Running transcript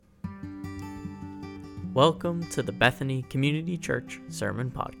Welcome to the Bethany Community Church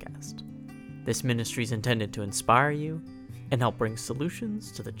Sermon Podcast. This ministry is intended to inspire you and help bring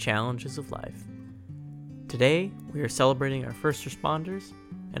solutions to the challenges of life. Today, we are celebrating our first responders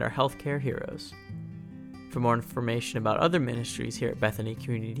and our healthcare heroes. For more information about other ministries here at Bethany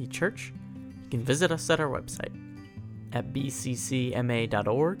Community Church, you can visit us at our website at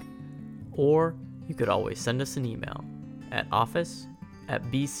bccma.org, or you could always send us an email at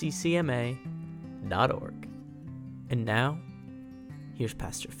office@bccma.org. And now, here's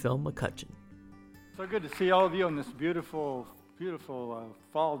Pastor Phil McCutcheon. So good to see all of you on this beautiful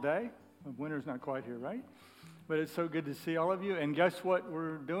fall day. Winter's not quite here, right? But it's so good to see all of you. And guess what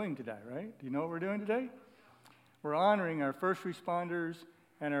we're doing today, right? Do you know what we're doing today? We're honoring our first responders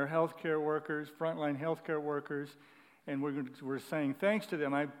and our healthcare workers, frontline healthcare workers, and we're saying thanks to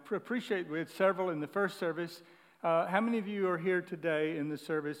them. I appreciate we had several in the first service. How many of you are here today in the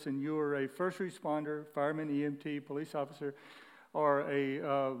service and you are a first responder, fireman, EMT, police officer, or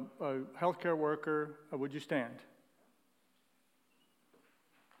a healthcare worker? Would you stand?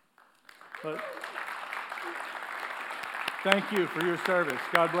 Thank you for your service.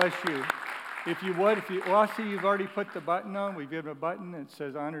 God bless you. If you would, I see you've already put the button on. We've given a button that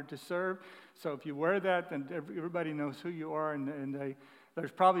says honored to serve. So if you wear that, then everybody knows who you are, and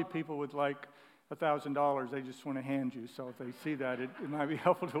there's probably people with like $1,000 they just want to hand you. So if they see that, it might be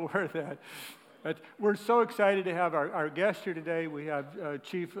helpful to wear that. But we're so excited to have our guest here today. We have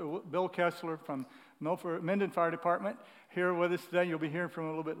Chief Bill Kessler from Minden Fire Department here with us today. You'll be hearing from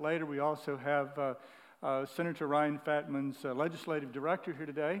him a little bit later. We also have Senator Ryan Fatman's legislative director here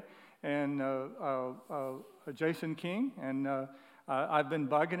today, and Jason King. And I've been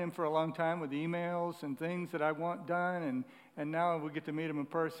bugging him for a long time with emails and things that I want done, and now we get to meet him in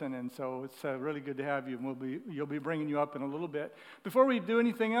person, and so it's really good to have you, and you'll be bringing you up in a little bit. Before we do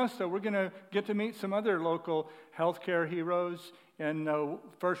anything else, though, we're going to get to meet some other local healthcare heroes and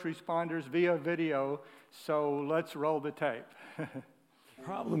first responders via video, so let's roll the tape. The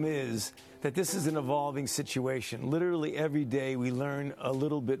problem is that this is an evolving situation. Literally every day we learn a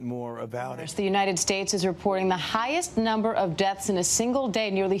little bit more about it. The United States is reporting the highest number of deaths in a single day,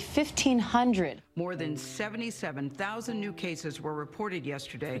 nearly 1,500. More than 77,000 new cases were reported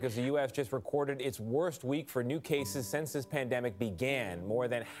yesterday. Because the U.S. just recorded its worst week for new cases since this pandemic began. More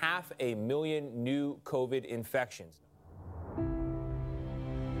than 500,000 new COVID infections.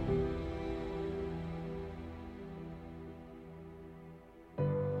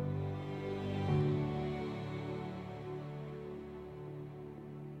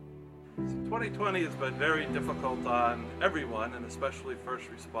 So 2020 has been very difficult on everyone, and especially first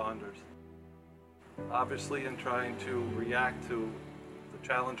responders. Obviously, in trying to react to the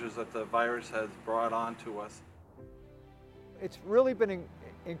challenges that the virus has brought on to us. It's really been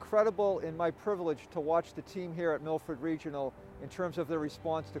incredible and my privilege to watch the team here at Milford Regional in terms of their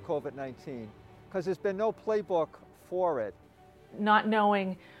response to COVID-19, because there's been no playbook for it. Not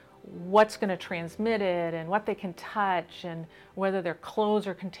knowing what's going to transmit it and what they can touch and whether their clothes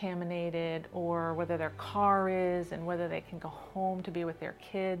are contaminated or whether their car is and whether they can go home to be with their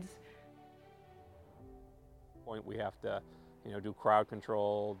kids. We have to, do crowd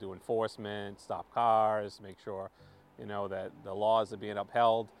control, do enforcement, stop cars, make sure, that the laws are being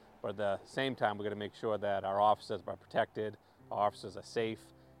upheld. But at the same time, we're going to make sure that our officers are protected, our officers are safe,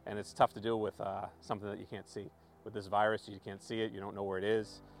 and it's tough to do with something that you can't see. With this virus, you can't see it, you don't know where it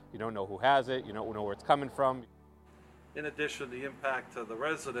is. You don't know who has it, you don't know where it's coming from. In addition, the impact to the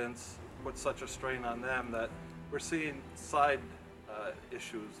residents puts such a strain on them that we're seeing side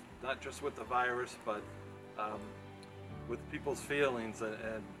issues, not just with the virus, but with people's feelings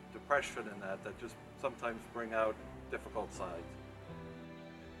and depression and that just sometimes bring out difficult sides.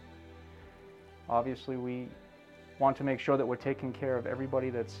 Obviously, we want to make sure that we're taking care of everybody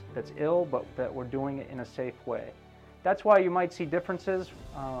that's ill, but that we're doing it in a safe way. That's why you might see differences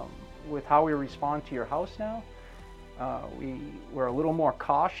with how we respond to your house now. We're a little more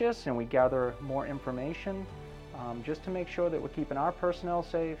cautious and we gather more information just to make sure that we're keeping our personnel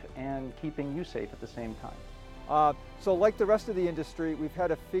safe and keeping you safe at the same time. So like the rest of the industry, we've had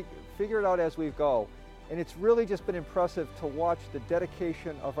to figure it out as we go. And it's really just been impressive to watch the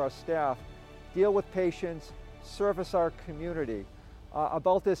dedication of our staff deal with patients, service our community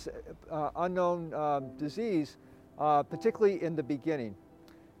about this unknown disease, particularly in the beginning.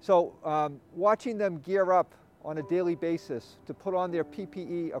 So watching them gear up on a daily basis to put on their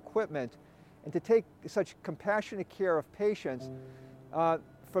PPE equipment and to take such compassionate care of patients,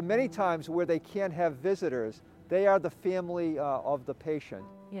 for many times where they can't have visitors, they are the family of the patient.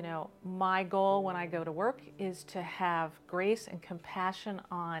 My goal when I go to work is to have grace and compassion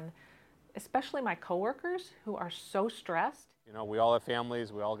on especially my coworkers who are so stressed. You know, we all have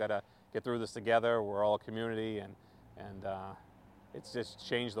families. We all got to get through this together. We're all a community, and it's just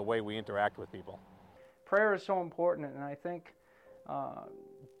changed the way we interact with people. Prayer is so important, and I think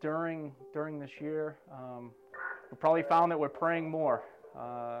during this year, we probably found that we're praying more,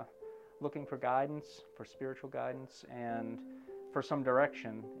 looking for guidance, for spiritual guidance, and for some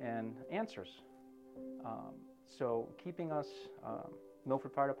direction and answers. So keeping us,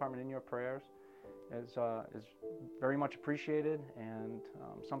 Milford Fire Department, in your prayers is very much appreciated, and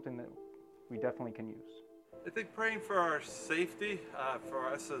something that we definitely can use. I think praying for our safety, for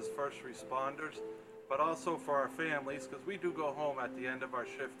us as first responders, but also for our families, because we do go home at the end of our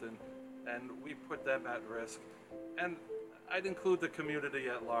shift and we put them at risk. And I'd include the community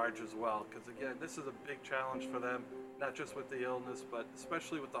at large as well, because again, this is a big challenge for them, not just with the illness, but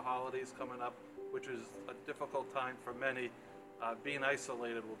especially with the holidays coming up, which is a difficult time for many. Being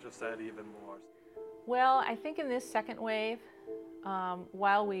isolated will just add even more. Well, I think in this second wave,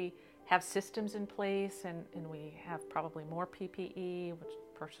 while we have systems in place and we have probably more PPE, which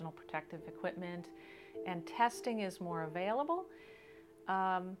personal protective equipment, and testing is more available,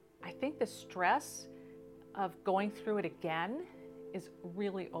 I think the stress of going through it again is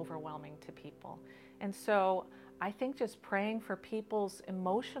really overwhelming to people. And so I think just praying for people's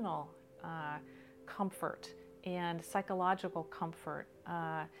emotional comfort and psychological comfort,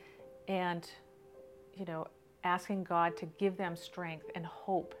 and asking God to give them strength and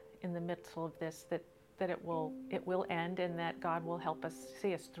hope in the midst of this, that it will end, and that God will help us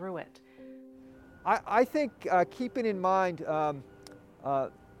see us through it. I think keeping in mind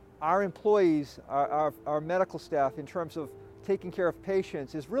our employees, our medical staff, in terms of taking care of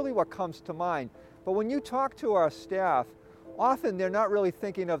patients, is really what comes to mind. But when you talk to our staff, often they're not really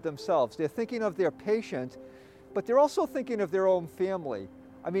thinking of themselves. They're thinking of their patient, but they're also thinking of their own family.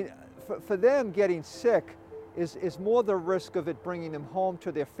 I mean, for them, getting sick is more the risk of it bringing them home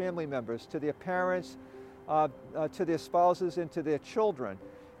to their family members, to their parents, to their spouses, and to their children.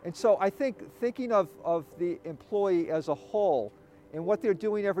 And so I think thinking of the employee as a whole and what they're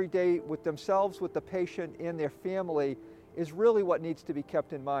doing every day with themselves, with the patient, and their family is really what needs to be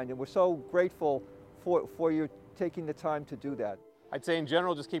kept in mind. And we're so grateful for you taking the time to do that. I'd say in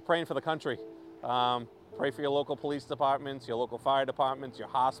general, just keep praying for the country. Pray for your local police departments, your local fire departments, your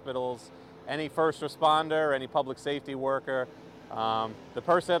hospitals, any first responder, any public safety worker, the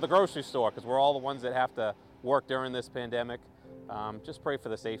person at the grocery store, because we're all the ones that have to work during this pandemic. Just pray for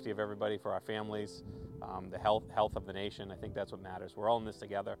the safety of everybody, for our families, the health of the nation. I think that's what matters. We're all in this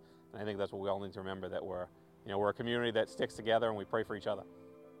together, and I think that's what we all need to remember, that we're a community that sticks together and we pray for each other.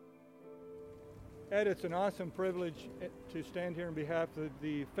 Ed, it's an awesome privilege to stand here on behalf of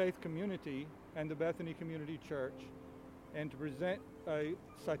the faith community and the Bethany Community Church, and to present a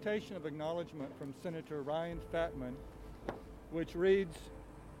citation of acknowledgement from Senator Ryan Fatman, which reads,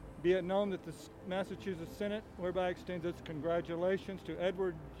 "Be it known that the Massachusetts Senate hereby extends its congratulations to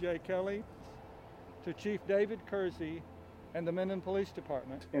Edward J. Kelly, to Chief David Kersey, and the Minden Police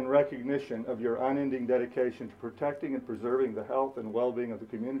Department in recognition of your unending dedication to protecting and preserving the health and well-being of the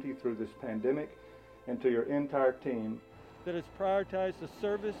community through this pandemic, and to your entire team that has prioritized the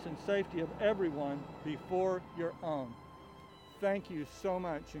service and safety of everyone before your own." Thank you so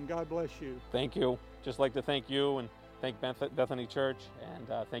much, and God bless you. Thank you. Just like to thank you and thank Bethany Church, and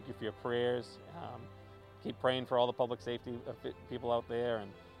thank you for your prayers. Keep praying for all the public safety people out there,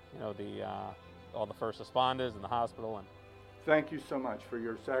 and all the first responders in the hospital. And thank you so much for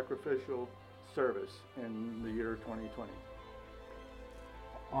your sacrificial service in the year 2020.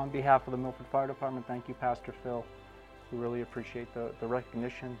 On behalf of the Milford Fire Department, thank you, Pastor Phil. We really appreciate the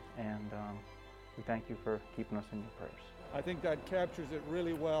recognition, and we thank you for keeping us in your prayers. I think that captures it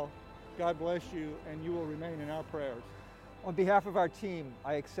really well. God bless you, and you will remain in our prayers. On behalf of our team,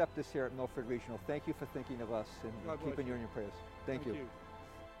 I accept this here at Milford Regional. Thank you for thinking of us and keeping you in your prayers. Thank you.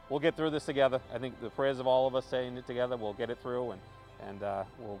 We'll get through this together. I think the prayers of all of us saying it together, we'll get it through, and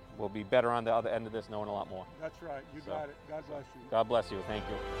we'll be better on the other end of this, knowing a lot more. That's right. You got it. God bless you. God bless you. Thank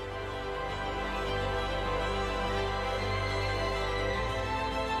you.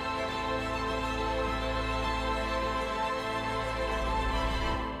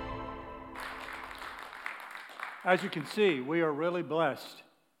 As you can see, we are really blessed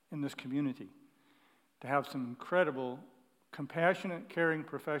in this community to have some incredible, compassionate, caring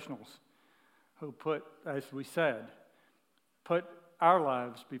professionals who put, as we said, put our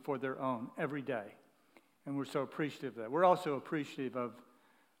lives before their own every day. And we're so appreciative of that. We're also appreciative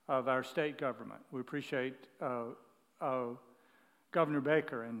of our state government. We appreciate Governor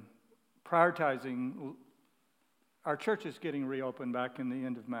Baker and prioritizing our churches getting reopened back in the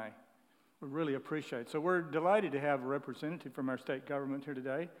end of May. We really appreciate it. So we're delighted to have a representative from our state government here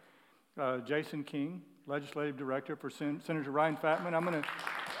today, Jason King, Legislative Director for Senator Ryan Fatman. I'm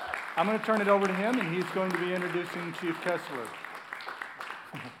going to turn it over to him, and he's going to be introducing Chief Kessler.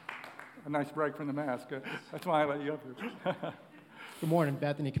 A nice break from the mask. That's why I let you up here. Good morning,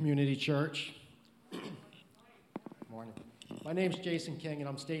 Bethany Community Church. Good morning. My name's Jason King, and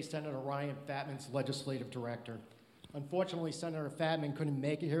I'm State Senator Ryan Fatman's Legislative Director. Unfortunately, Senator Fatman couldn't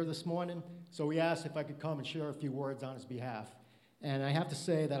make it here this morning, so he asked if I could come and share a few words on his behalf. And I have to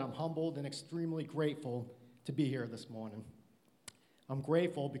say that I'm humbled and extremely grateful to be here this morning. I'm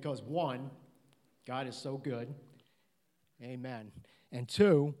grateful because, one, God is so good. Amen. And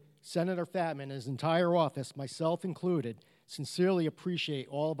two, Senator Fatman and his entire office, myself included, sincerely appreciate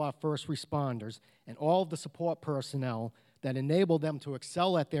all of our first responders and all of the support personnel that enable them to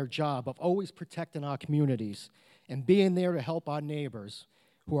excel at their job of always protecting our communities and being there to help our neighbors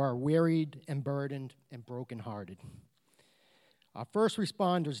who are wearied and burdened and brokenhearted. Our first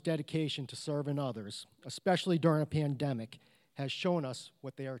responders' dedication to serving others, especially during a pandemic, has shown us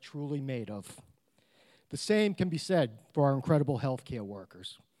what they are truly made of. The same can be said for our incredible healthcare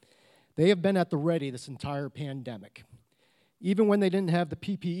workers. They have been at the ready this entire pandemic. Even when they didn't have the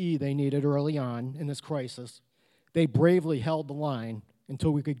PPE they needed early on in this crisis, they bravely held the line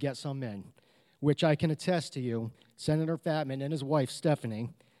until we could get some in, which I can attest to you, Senator Fatman and his wife,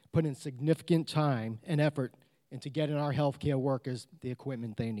 Stephanie, put in significant time and effort into getting our healthcare workers the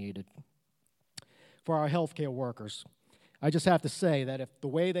equipment they needed. For our healthcare workers, I just have to say that if the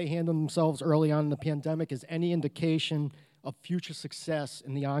way they handled themselves early on in the pandemic is any indication of future success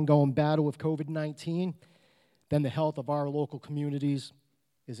in the ongoing battle with COVID-19, then the health of our local communities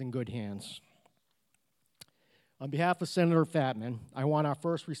is in good hands. On behalf of Senator Fatman, I want our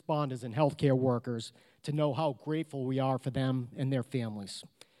first responders and healthcare workers to know how grateful we are for them and their families.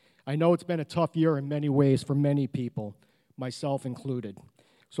 I know it's been a tough year in many ways for many people, myself included.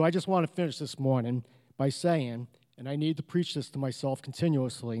 So I just want to finish this morning by saying, and I need to preach this to myself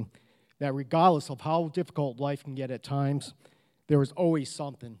continuously, that regardless of how difficult life can get at times, there is always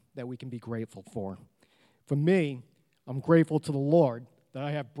something that we can be grateful for. For me, I'm grateful to the Lord that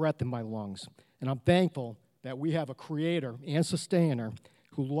I have breath in my lungs, and I'm thankful that we have a creator and sustainer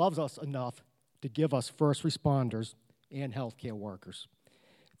who loves us enough to give us first responders and healthcare workers.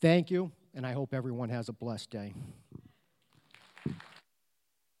 Thank you, and I hope everyone has a blessed day.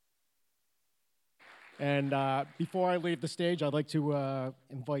 And before I leave the stage, I'd like to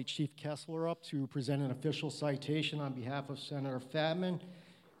invite Chief Kessler up to present an official citation on behalf of Senator Fatman.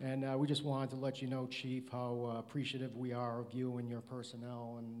 And we just wanted to let you know, Chief, how appreciative we are of you and your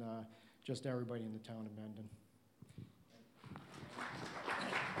personnel and just everybody in the town of Mendon.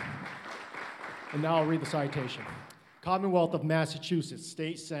 And now I'll read the citation. Commonwealth of Massachusetts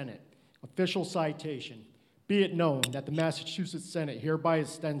State Senate, official citation. Be it known that the Massachusetts Senate hereby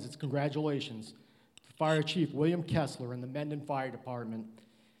extends its congratulations to Fire Chief William Kessler and the Mendon Fire Department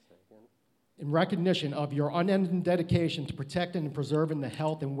in recognition of your unending dedication to protecting and preserving the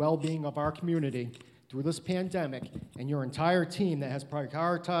health and well-being of our community through this pandemic, and your entire team that has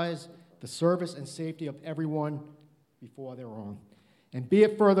prioritized the service and safety of everyone before their own. And be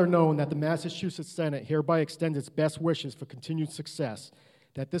it further known that the Massachusetts Senate hereby extends its best wishes for continued success,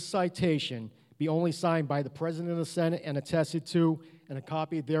 that this citation be only signed by the President of the Senate and attested to, and a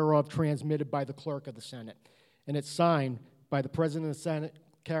copy thereof transmitted by the Clerk of the Senate. And it's signed by the President of the Senate,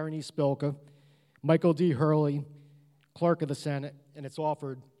 Karen E. Spilka, Michael D. Hurley, Clerk of the Senate, and it's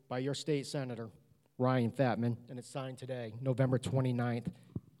offered by your state senator, Ryan Fatman, and it's signed today, November 29th,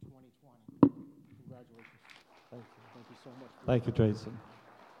 2020. Congratulations. Thank you. Thank you so much. Thank you, Jason.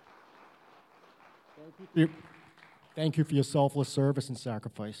 Thank you for your selfless service and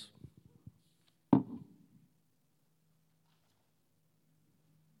sacrifice.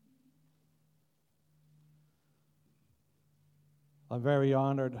 I'm very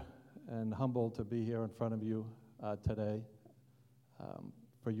honored and humbled to be here in front of you today.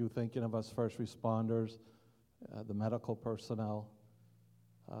 For you thinking of us first responders, the medical personnel.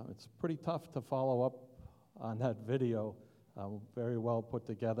 It's pretty tough to follow up on that video. Very well put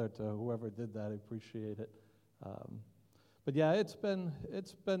together to whoever did that. I appreciate it. But yeah, it's been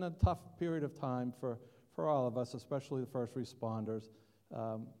a tough period of time for all of us, especially the first responders.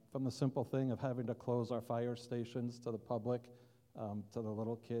 From the simple thing of having to close our fire stations to the public, to the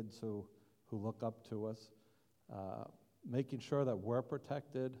little kids who look up to us, making sure that we're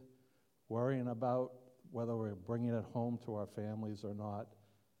protected, worrying about whether we're bringing it home to our families or not,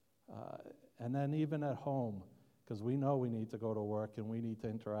 and then even at home, because we know we need to go to work and we need to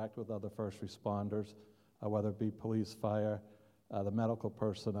interact with other first responders, whether it be police, fire, the medical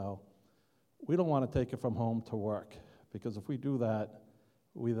personnel. We don't want to take it from home to work, because if we do that,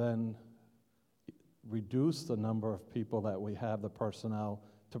 we then reduce the number of people that we have, the personnel,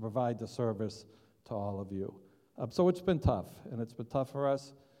 to provide the service to all of you. So it's been tough, and it's been tough for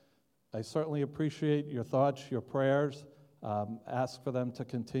us. I certainly appreciate your thoughts, your prayers. Ask for them to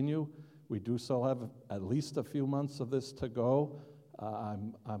continue. We do still have at least a few months of this to go.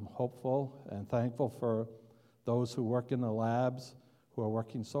 I'm hopeful and thankful for those who work in the labs, who are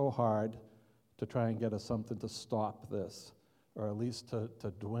working so hard to try and get us something to stop this, or at least to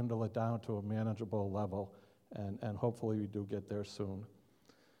dwindle it down to a manageable level, and hopefully we do get there soon.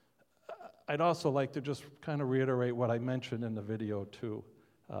 I'd also like to just kind of reiterate what I mentioned in the video too.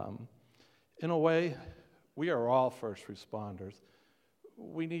 In a way, we are all first responders.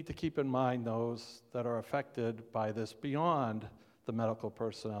 We need to keep in mind those that are affected by this beyond the medical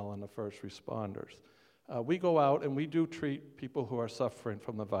personnel and the first responders. We go out and we do treat people who are suffering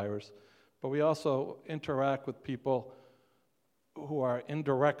from the virus, but we also interact with people who are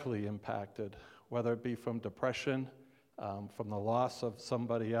indirectly impacted, whether it be from depression, from the loss of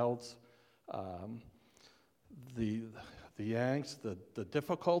somebody else, the angst, the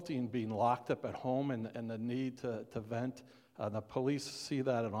difficulty in being locked up at home and the need to vent. The police see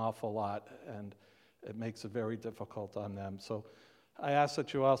that an awful lot, and it makes it very difficult on them. So I ask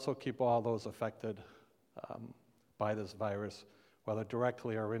that you also keep all those affected by this virus, whether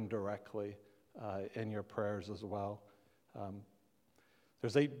directly or indirectly, in your prayers as well.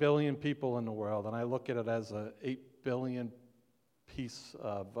 There's 8 billion people in the world, and I look at it as an 8 billion piece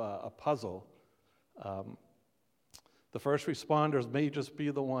of a puzzle. The first responders may just be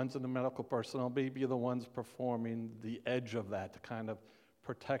the ones, and the medical personnel may be the ones performing the edge of that to kind of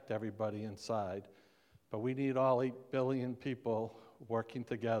protect everybody inside. But we need all 8 billion people working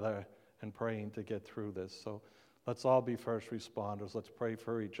together and praying to get through this. So let's all be first responders. Let's pray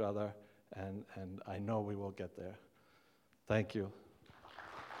for each other, and I know we will get there. Thank you.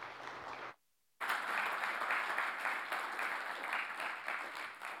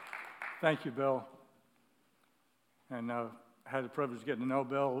 Thank you, Bill. And I had the privilege of getting to know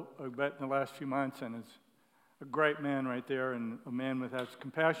Bill a bit in the last few months, and is a great man right there, and a man with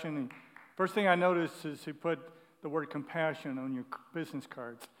compassion. And first thing I noticed is he put the word compassion on your business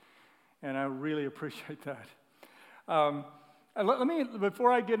cards, and I really appreciate that. Let me,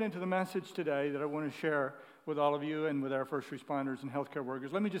 before I get into the message today that I want to share with all of you and with our first responders and healthcare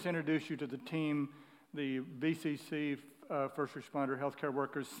workers, let me just introduce you to the team, the VCC First Responder Healthcare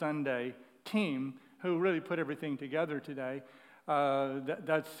Workers Sunday team, who really put everything together today.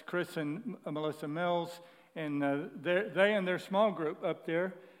 That's Chris and Melissa Mills, and they and their small group up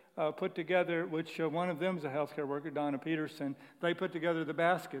there put together, which one of them is a healthcare worker, Donna Peterson. They put together the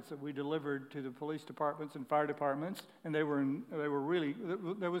baskets that we delivered to the police departments and fire departments, and they were really,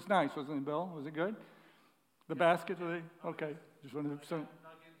 that was nice, wasn't it, Bill? Was it good? The baskets, okay. Just wanted to. Dug into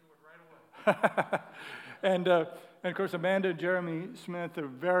it right away. And of course, Amanda and Jeremy Smith are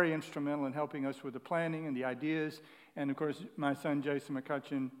very instrumental in helping us with the planning and the ideas. And of course, my son Jason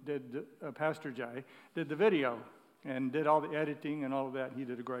McCutcheon Pastor Jay, did the video and did all the editing and all of that. And he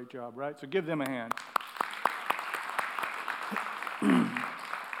did a great job, right? So give them a hand.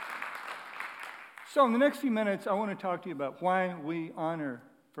 So in the next few minutes, I want to talk to you about why we honor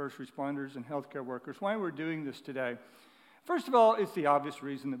first responders and healthcare workers, why we're doing this today. First of all, it's the obvious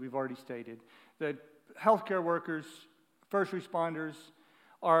reason that we've already stated, that healthcare workers, first responders,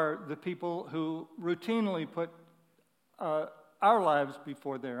 are the people who routinely put our lives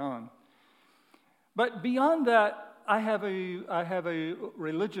before their own. But beyond that, I have a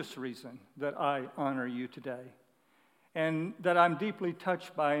religious reason that I honor you today, and that I'm deeply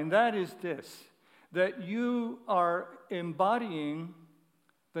touched by, and that is this, that you are embodying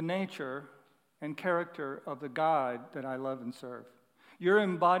the nature and character of the God that I love and serve. You're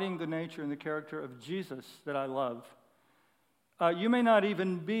embodying the nature and the character of Jesus that I love. You may not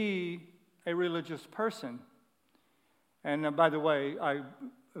even be a religious person. And by the way, I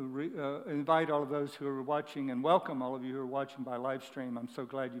invite all of those who are watching and welcome all of you who are watching by live stream. I'm so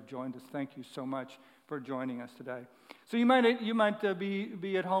glad you've joined us. Thank you so much for joining us today. So you might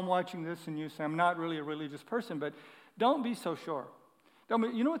be at home watching this and you say, I'm not really a religious person, but don't be so sure.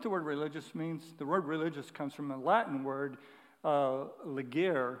 You know what the word religious means? The word religious comes from a Latin word,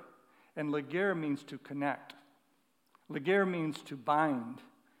 legere, and legere means to connect. Legere means to bind.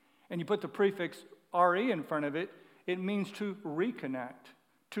 And you put the prefix re in front of it, it means to reconnect,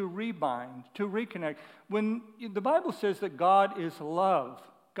 to rebind, to reconnect. When the Bible says that God is love,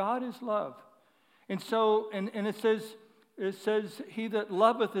 God is love. And so, and it says, he that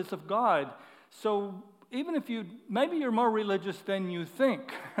loveth is of God. So even if maybe you're more religious than you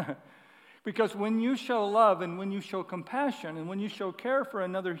think, Because when you show love and when you show compassion and when you show care for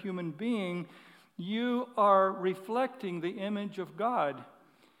another human being, you are reflecting the image of God.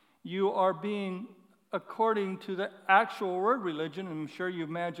 You are being according to the actual word religion. I'm sure you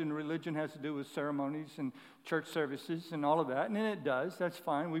imagine religion has to do with ceremonies and church services and all of that, and it does. That's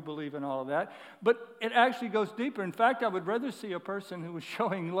fine. We believe in all of that. But it actually goes deeper. In fact, I would rather see a person who is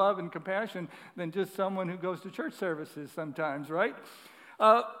showing love and compassion than just someone who goes to church services sometimes, right?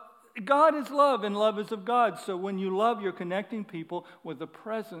 God is love, and love is of God. So when you love, you're connecting people with the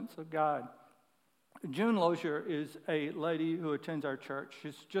presence of God. June Lozier is a lady who attends our church.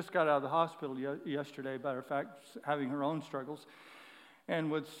 She's just got out of the hospital yesterday, matter of fact, having her own struggles and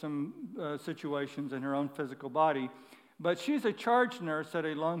with some situations in her own physical body. But she's a charge nurse at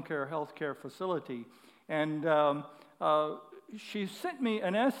a lung care healthcare facility. And she sent me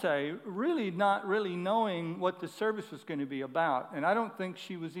an essay, really not really knowing what the service was going to be about. And I don't think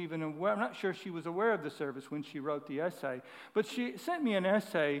she was even aware, I'm not sure she was aware of the service when she wrote the essay. But she sent me an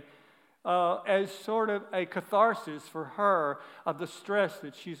essay as sort of a catharsis for her of the stress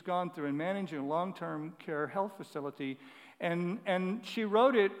that she's gone through in managing a long-term care health facility. And she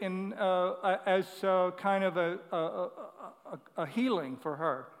wrote it in as kind of a healing for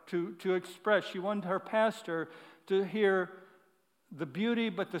her to express. She wanted her pastor to hear the beauty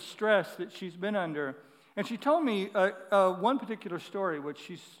but the stress that she's been under. And she told me one particular story, which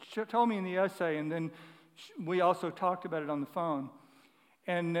she told me in the essay, and then we also talked about it on the phone.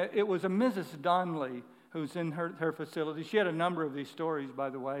 And it was a Mrs. Donnelly who's in her facility. She had a number of these stories, by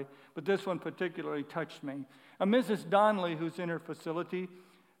the way, but this one particularly touched me. A Mrs. Donnelly who's in her facility,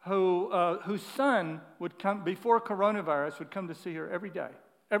 whose son would come, before coronavirus, would come to see her every day.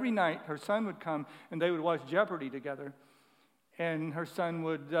 Every night, her son would come, and they would watch Jeopardy together. And her son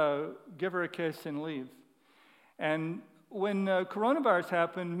would give her a kiss and leave. And when coronavirus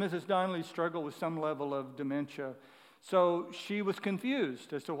happened, Mrs. Donnelly struggled with some level of dementia. So she was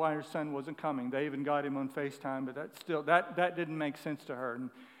confused as to why her son wasn't coming. They even got him on FaceTime, but that didn't make sense to her.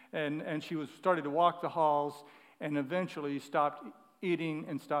 And she started to walk the halls, and eventually stopped eating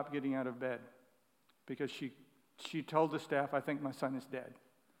and stopped getting out of bed because she told the staff, "I think my son is dead."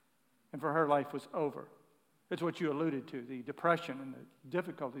 And for her, life was over. It's what you alluded to, the depression and the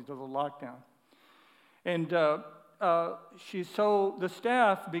difficulties of the lockdown. And so the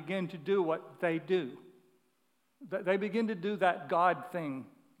staff began to do what they do. They begin to do that God thing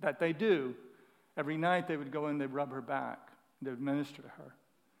that they do. Every night they would go in, they'd rub her back, they would minister to her.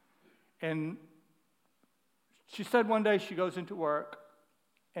 And she said one day she goes into work,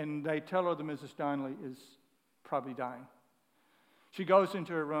 and they tell her that Mrs. Donnelly is probably dying. She goes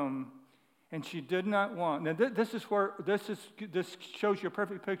into her room, and she did not want. Now this shows you a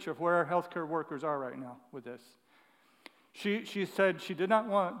perfect picture of where our healthcare workers are right now with this. She said she did not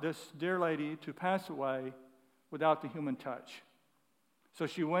want this dear lady to pass away without the human touch. So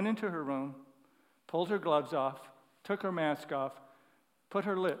she went into her room, pulled her gloves off, took her mask off, put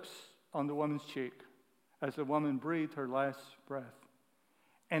her lips on the woman's cheek as the woman breathed her last breath.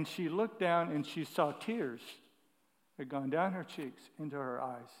 And she looked down and she saw tears had gone down her cheeks into her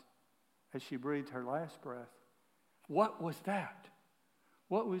eyes as she breathed her last breath. What was that?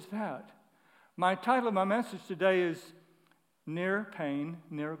 What was that? My title of my message today is Near Pain,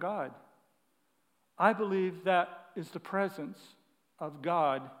 Near God. I believe that is the presence of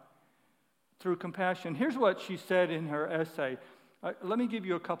God through compassion. Here's what she said in her essay. Let me give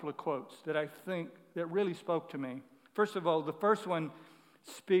you a couple of quotes that I think that really spoke to me. First of all, the first one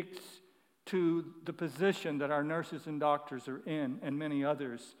speaks to the position that our nurses and doctors are in, and many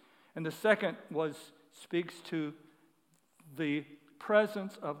others. And the second speaks to the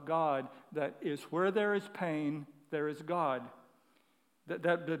presence of God, that is where there is pain, there is God.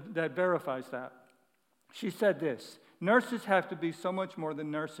 That verifies that. She said this: nurses have to be so much more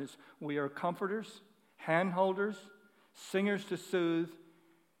than nurses. We are comforters, handholders, singers to soothe,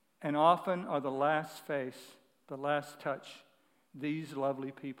 and often are the last face, the last touch these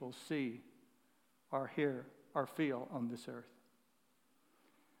lovely people see, or hear, or feel on this earth.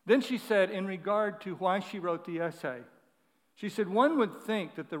 Then she said, in regard to why she wrote the essay, she said, one would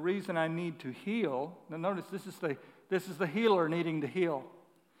think that the reason I need to heal, now notice this is the healer needing to heal.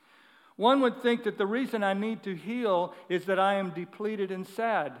 One would think that the reason I need to heal is that I am depleted and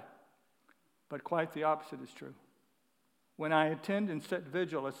sad. But quite the opposite is true. When I attend and set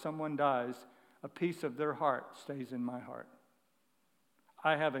vigil as someone dies, a piece of their heart stays in my heart.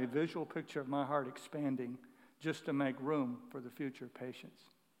 I have a visual picture of my heart expanding just to make room for the future patients.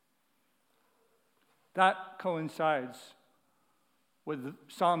 That coincides with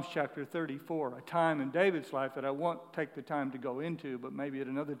Psalms chapter 34, a time in David's life that I won't take the time to go into, but maybe at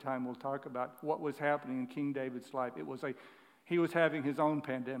another time we'll talk about what was happening in King David's life. He was having his own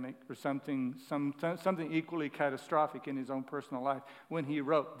pandemic or something equally catastrophic in his own personal life when he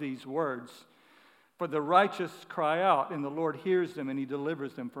wrote these words. For the righteous cry out, and the Lord hears them, and he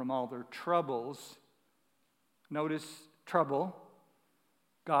delivers them from all their troubles. Notice trouble.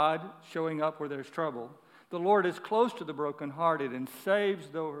 God showing up where there's trouble. The Lord is close to the brokenhearted and saves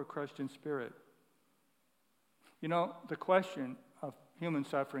those who are crushed in spirit. You know, the question of human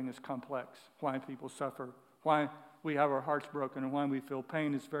suffering is complex. Why people suffer, why we have our hearts broken, and why we feel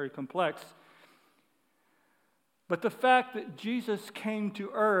pain is very complex. But the fact that Jesus came to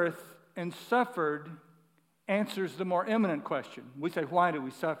earth and suffered answers the more imminent question. We say, why do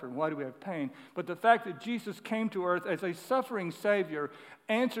we suffer? Why do we have pain? But the fact that Jesus came to earth as a suffering Savior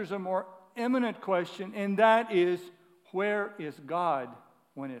answers a more imminent question, and that is, where is God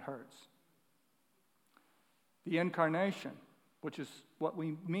when it hurts? The incarnation, which is what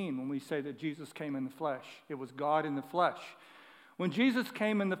we mean when we say that Jesus came in the flesh. It was God in the flesh. When Jesus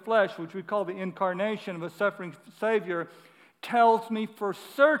came in the flesh, which we call the incarnation of a suffering Savior, tells me for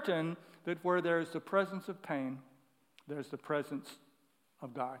certain that where there is the presence of pain, there's the presence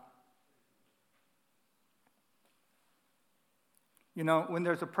of God. You know, when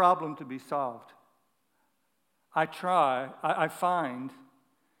there's a problem to be solved, I find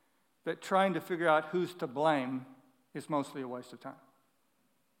that trying to figure out who's to blame is mostly a waste of time.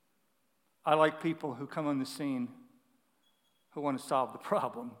 I like people who come on the scene who want to solve the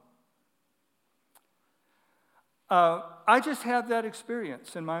problem. I just have that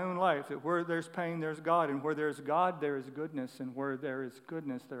experience in my own life, that where there's pain, there's God, and where there's God, there is goodness, and where there is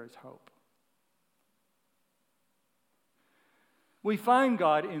goodness, there is hope. We find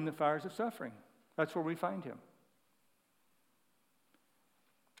God in the fires of suffering. That's where we find him.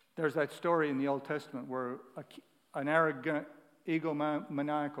 There's that story in the Old Testament where an arrogant,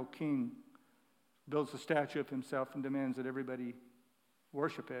 egomaniacal king builds a statue of himself and demands that everybody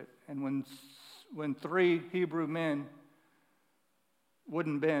worship it. And when 3 Hebrew men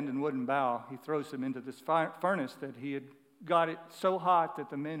wouldn't bend and wouldn't bow, he throws them into this furnace that he had got it so hot that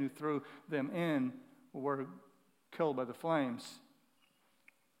the men who threw them in were killed by the flames.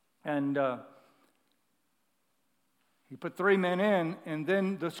 And he put 3 men in, and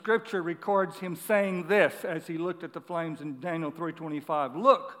then the scripture records him saying this as he looked at the flames in Daniel 3:25.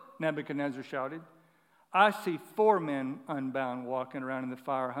 Look, Nebuchadnezzar shouted, I see 4 men unbound walking around in the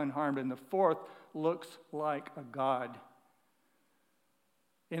fire unharmed, and the 4th looks like a god.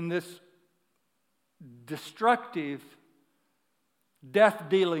 In this destructive,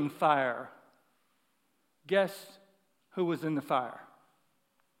 death-dealing fire, guess who was in the fire?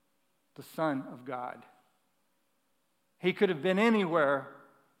 The Son of God. He could have been anywhere,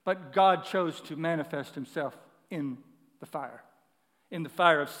 but God chose to manifest himself in the fire. In the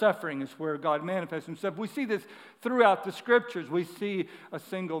fire of suffering is where God manifests himself. We see this throughout the scriptures. We see a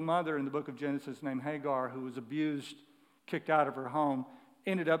single mother in the book of Genesis named Hagar who was abused, kicked out of her home,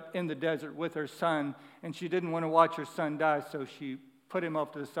 ended up in the desert with her son, and she didn't want to watch her son die, so she put him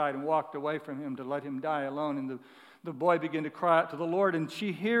off to the side and walked away from him to let him die alone. And the boy began to cry out to the Lord, and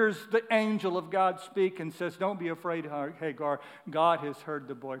she hears the angel of God speak and says, don't be afraid, Hagar. God has heard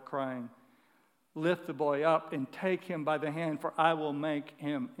the boy crying. Lift the boy up and take him by the hand, for I will make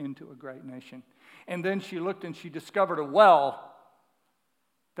him into a great nation. And then she looked and she discovered a well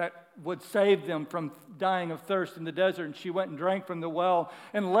that would save them from dying of thirst in the desert. And she went and drank from the well.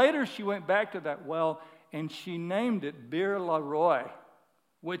 And later she went back to that well and she named it Bir Lahai,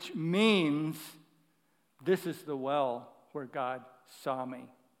 which means this is the well where God saw me.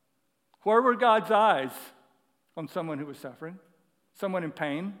 Where were God's eyes? On someone who was suffering, someone in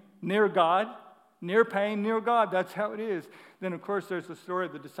pain, near God. Near pain, near God. That's how it is. Then, of course, there's the story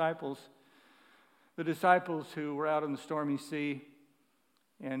of the disciples who were out on the stormy sea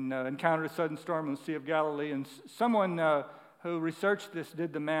and encountered a sudden storm in the Sea of Galilee. And someone who researched this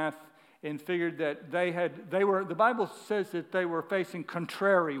did the math and figured that the Bible says that they were facing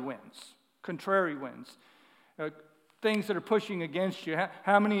contrary winds. Contrary winds. Things that are pushing against you.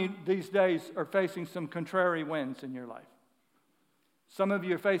 How many these days are facing some contrary winds in your life? Some of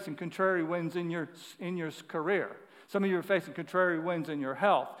you are facing contrary winds in your career. Some of you are facing contrary winds in your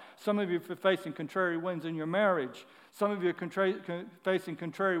health. Some of you are facing contrary winds in your marriage. Some of you are facing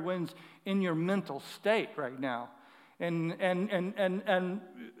contrary winds in your mental state right now. And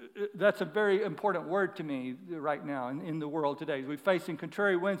that's a very important word to me right now in the world today. We're facing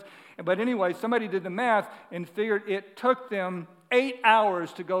contrary winds. But anyway, somebody did the math and figured it took them 8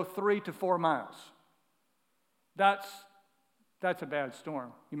 hours to go 3 to 4 miles. That's That's a bad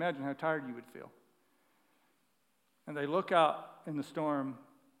storm. Imagine how tired you would feel. And they look out in the storm,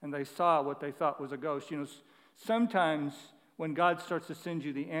 and they saw what they thought was a ghost. You know, sometimes when God starts to send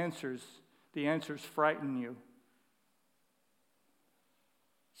you the answers frighten you.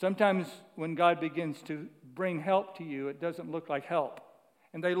 Sometimes when God begins to bring help to you, it doesn't look like help.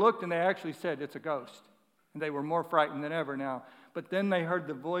 And they looked and they actually said, it's a ghost. And they were more frightened than ever now. But then they heard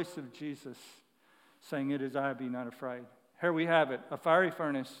the voice of Jesus saying, it is I, be not afraid. Here we have it, a fiery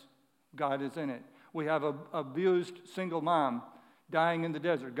furnace, God is in it. We have an abused single mom dying in the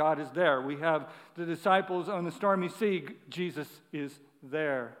desert, God is there. We have the disciples on the stormy sea, Jesus is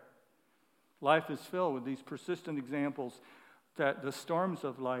there. Life is filled with these persistent examples that the storms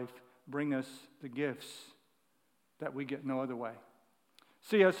of life bring us the gifts that we get no other way.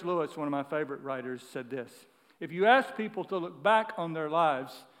 C.S. Lewis, one of my favorite writers, said this: if you ask people to look back on their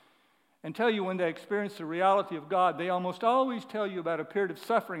lives and tell you when they experienced the reality of God, they almost always tell you about a period of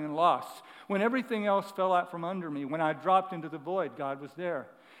suffering and loss. When everything else fell out from under me, when I dropped into the void, God was there.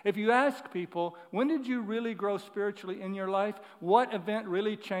 If you ask people, when did you really grow spiritually in your life? What event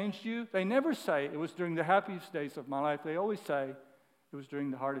really changed you? They never say it was during the happiest days of my life. They always say it was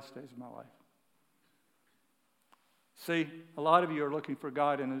during the hardest days of my life. See, a lot of you are looking for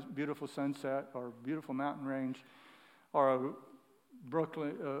God in a beautiful sunset or a beautiful mountain range or a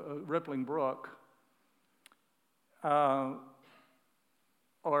rippling brook or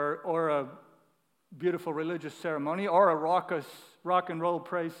a beautiful religious ceremony or a raucous rock and roll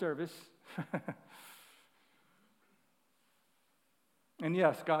praise service. And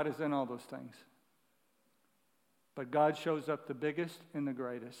yes, God is in all those things. But God shows up the biggest and the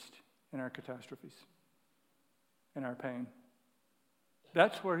greatest in our catastrophes, in our pain.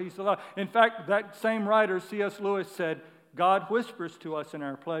 That's where he's alive. In fact, that same writer, C.S. Lewis, said, God whispers to us in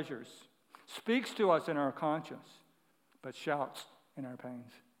our pleasures, speaks to us in our conscience, but shouts in our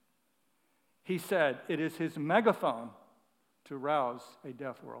pains. He said it is his megaphone to rouse a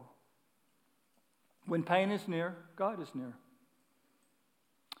deaf world. When pain is near, God is near.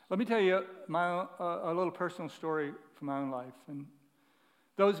 Let me tell you a little personal story from my own life. And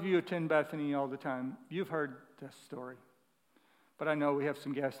those of you who attend Bethany all the time, you've heard this story. But I know we have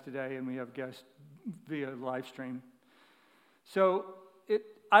some guests today, and we have guests via live stream. So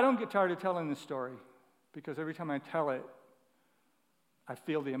I don't get tired of telling this story, because every time I tell it, I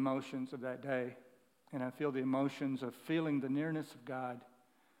feel the emotions of that day, and I feel the emotions of feeling the nearness of God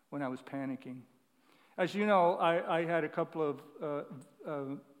when I was panicking. As you know, I had a couple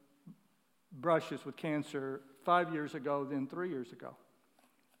of brushes with cancer 5 years ago, then 3 years ago.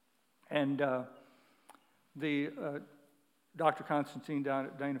 And Dr. Constantine down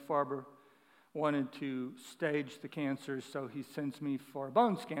at Dana-Farber wanted to stage the cancer, so he sends me for a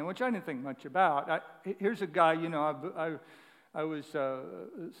bone scan, which I didn't think much about. Here's a guy, you know, I was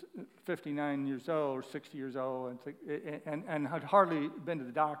 59 years old or 60 years old and had hardly been to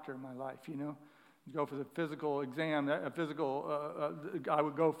the doctor in my life, you know. You go for the physical exam, I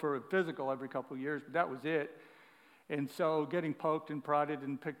would go for a physical every couple of years, but that was it. And so getting poked and prodded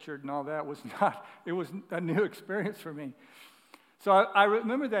and pictured and all that was a new experience for me. So I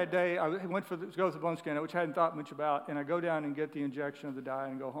remember that day, I went to go to the bone scan, which I hadn't thought much about, and I go down and get the injection of the dye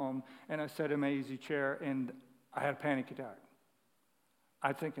and go home, and I sat in my easy chair, and I had a panic attack.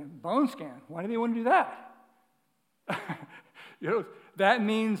 I'm thinking, bone scan? Why do they want to do that? You know, that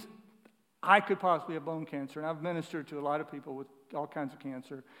means I could possibly have bone cancer, and I've ministered to a lot of people with all kinds of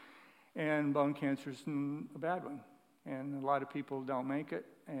cancer, and bone cancer is a bad one, and a lot of people don't make it,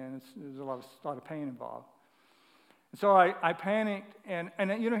 and there's a lot of pain involved. So I panicked, and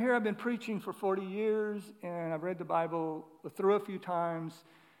you know, here I've been preaching for 40 years, and I've read the Bible through a few times.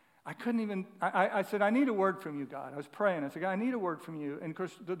 I couldn't even, I said, I need a word from you, God. I was praying. I said, God, I need a word from you. And of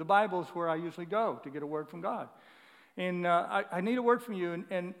course, the Bible is where I usually go to get a word from God. And I need a word from you,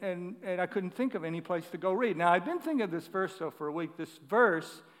 and I couldn't think of any place to go read. Now, I've been thinking of this verse, though, for a week. This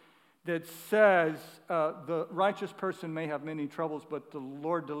verse that says, the righteous person may have many troubles, but the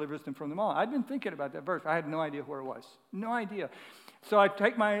Lord delivers them from them all. I'd been thinking about that verse. I had no idea where it was. No idea. So I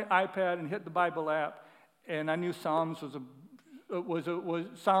take my iPad and hit the Bible app, and I knew Psalm had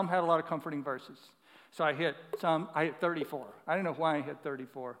a lot of comforting verses. So I hit 34. I don't know why I hit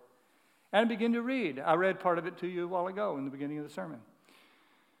 34. And I began to read. I read part of it to you a while ago in the beginning of the sermon.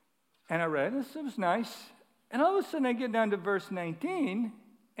 And I read, and it was nice. And all of a sudden I get down to verse 19,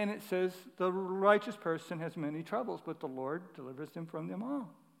 and it says, the righteous person has many troubles, but the Lord delivers them from them all.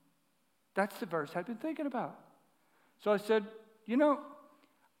 That's the verse I've been thinking about. So I said, you know,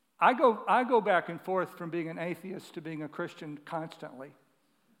 I go back and forth from being an atheist to being a Christian constantly.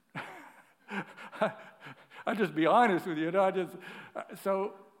 I'll just be honest with you.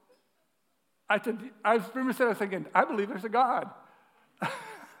 So I was thinking, I believe there's a God.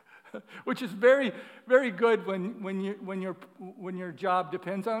 Which is very, very good when your job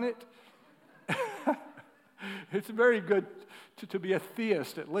depends on it. It's very good to be a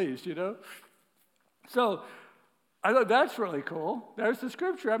theist at least, So I thought that's really cool. There's the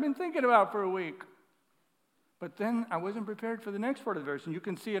scripture I've been thinking about for a week. But then I wasn't prepared for the next part of the verse, and you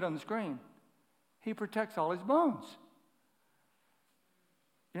can see it on the screen. He protects all his bones.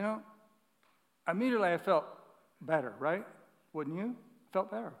 Immediately I felt better, right? Wouldn't you?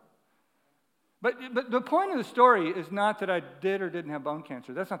 Felt better. But the point of the story is not that I did or didn't have bone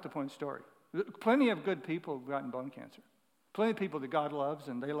cancer. That's not the point of the story. Plenty of good people have gotten bone cancer. Plenty of people that God loves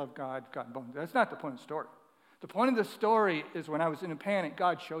and they love God got bone cancer. That's not the point of the story. The point of the story is when I was in a panic,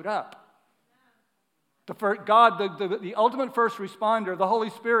 God showed up. The ultimate first responder, the Holy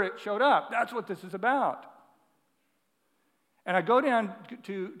Spirit, showed up. That's what this is about. And I go down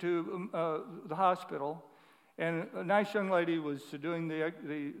to the hospital, and a nice young lady was doing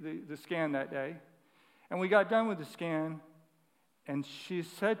the scan that day. And we got done with the scan, and she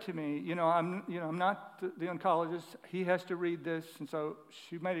said to me, I'm not the oncologist. He has to read this. And so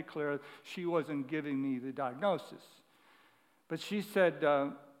she made it clear she wasn't giving me the diagnosis. But she said,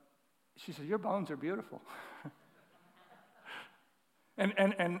 your bones are beautiful. and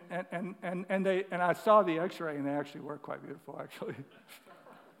I saw the x-ray, and they actually were quite beautiful, actually.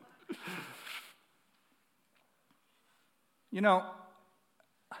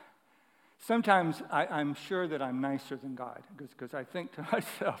 Sometimes I'm sure that I'm nicer than God, because I think to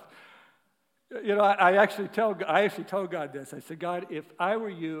myself, I actually told God this. I said, God, if I were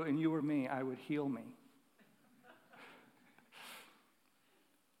you and you were me, I would heal me.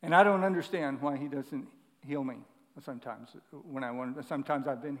 And I don't understand why he doesn't heal me sometimes when I want. Sometimes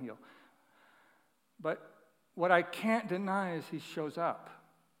I've been healed. But what I can't deny is he shows up.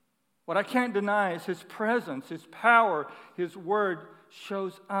 What I can't deny is his presence, his power, his word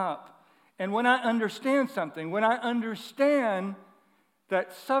shows up. And when I understand something, when I understand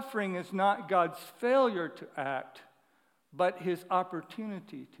that suffering is not God's failure to act, but his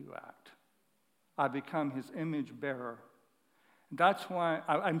opportunity to act, I become his image bearer. That's why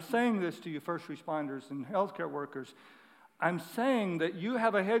I'm saying this to you first responders and healthcare workers. I'm saying that you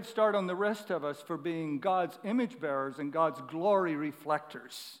have a head start on the rest of us for being God's image bearers and God's glory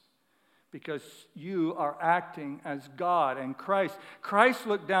reflectors, because you are acting as God and Christ. Christ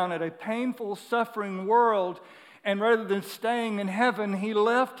looked down at a painful, suffering world, and rather than staying in heaven, he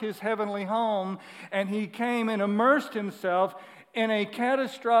left his heavenly home, and he came and immersed himself in a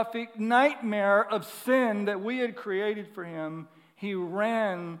catastrophic nightmare of sin that we had created for him. He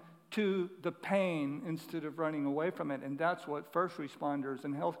ran to the pain instead of running away from it, and that's what first responders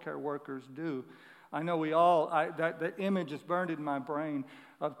and healthcare workers do. I know that image is burned in my brain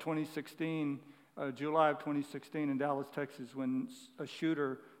of 2016, July of 2016 in Dallas, Texas, when a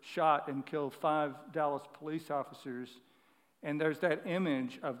shooter shot and killed 5 Dallas police officers. And there's that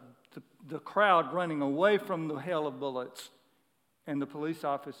image of the crowd running away from the hail of bullets and the police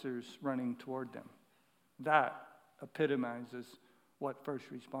officers running toward them. That epitomizes what first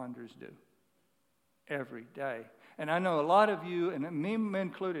responders do every day. And I know a lot of you, and me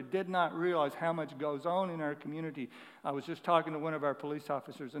included, did not realize how much goes on in our community. I was just talking to one of our police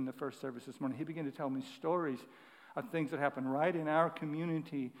officers in the first service this morning. He began to tell me stories of things that happen right in our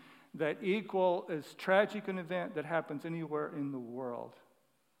community that equal as tragic an event that happens anywhere in the world.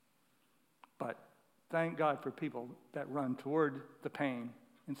 But thank God for people that run toward the pain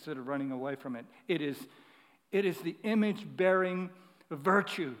instead of running away from it. It is the image-bearing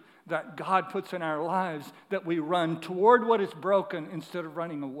virtue that God puts in our lives, that we run toward what is broken instead of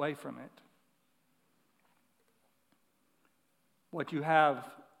running away from it. What you have,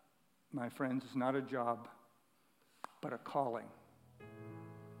 my friends, is not a job, but a calling.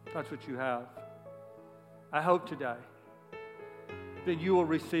 That's what you have. I hope today that you will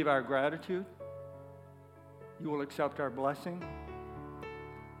receive our gratitude, you will accept our blessing,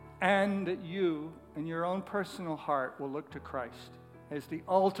 and that you, in your own personal heart, will look to Christ as the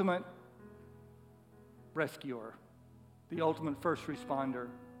ultimate rescuer, the ultimate first responder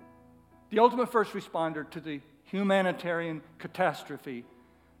to the humanitarian catastrophe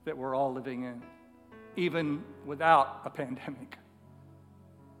that we're all living in, even without a pandemic.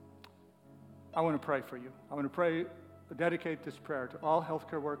 I want to pray for you. I want to dedicate this prayer to all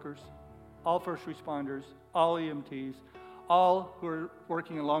healthcare workers, all first responders, all EMTs, all who are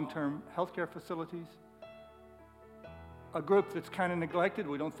working in long-term healthcare facilities. A group that's kind of neglected,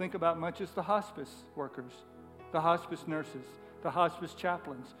 we don't think about much, is the hospice workers, the hospice nurses, the hospice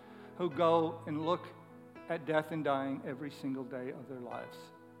chaplains, who go and look at death and dying every single day of their lives.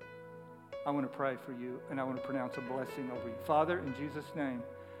 I want to pray for you, and I want to pronounce a blessing over you. Father, in Jesus' name,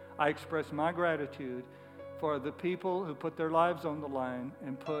 I express my gratitude for the people who put their lives on the line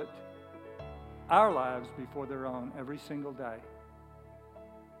and put our lives before their own every single day.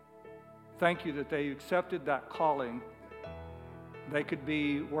 Thank you that they accepted that calling. They could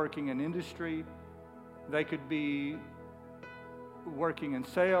be working in industry. They could be working in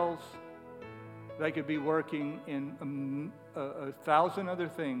sales. They could be working in a thousand other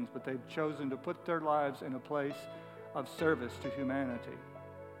things, but they've chosen to put their lives in a place of service to humanity.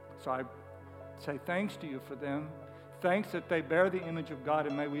 So I say thanks to you for them. Thanks that they bear the image of God,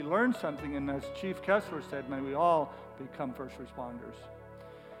 and may we learn something, and as Chief Kessler said, may we all become first responders.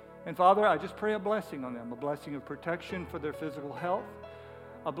 And Father, I just pray a blessing on them, a blessing of protection for their physical health,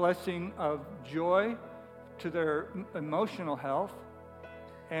 a blessing of joy to their emotional health,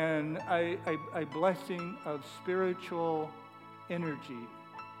 and a blessing of spiritual energy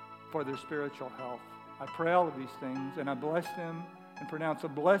for their spiritual health. I pray all of these things, and I bless them and pronounce a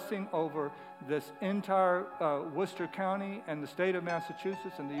blessing over this entire Worcester County and the state of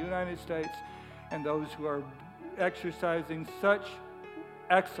Massachusetts and the United States, and those who are exercising such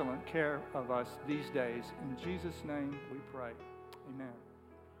excellent care of us these days. In Jesus' name we pray. Amen.